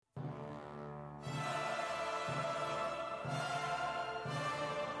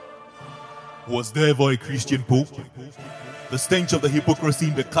Was there ever a Christian pope? The stench of the hypocrisy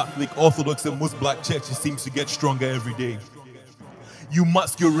in the Catholic, Orthodox, and most black churches seems to get stronger every day. You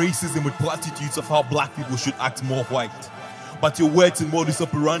mask your racism with platitudes of how black people should act more white, but your words and modus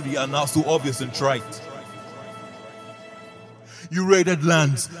operandi are now so obvious and trite. You raided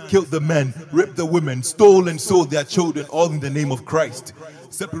lands, killed the men, raped the women, stole and sold their children, all in the name of Christ.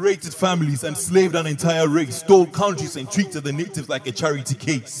 Separated families, enslaved an entire race, stole countries and treated the natives like a charity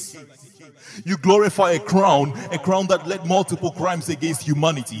case. You glorify a crown that led multiple crimes against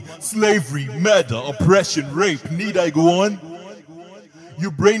humanity: slavery, murder, oppression, rape. Need I go on?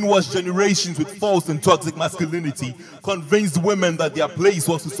 You brainwashed generations with false and toxic masculinity, convinced women that their place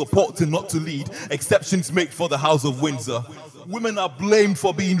was to support and not to lead, exceptions made for the House of Windsor. Women are blamed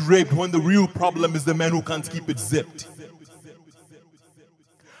for being raped when the real problem is the men who can't keep it zipped.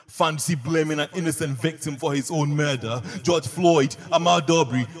 Fancy blaming an innocent victim for his own murder: George Floyd, Ahmaud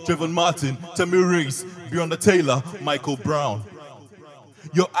Arbery, Trayvon Martin, Tamir Rice, Breonna Taylor, Michael Brown.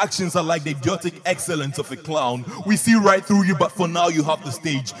 Your actions are like the idiotic excellence of a clown. We see right through you, but for now you have the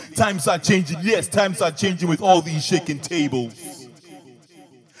stage. Times are changing, yes, times are changing with all these shaking tables.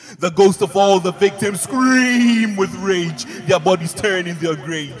 The ghosts of all the victims scream with rage, their bodies turn in their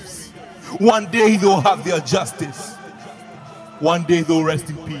graves. One day they'll have their justice. One day they'll rest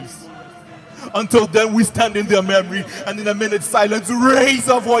in peace. Until then, we stand in their memory and in a minute's silence raise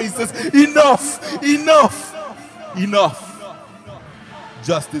our voices. Enough! Enough! Enough!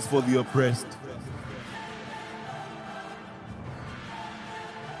 Justice for the oppressed.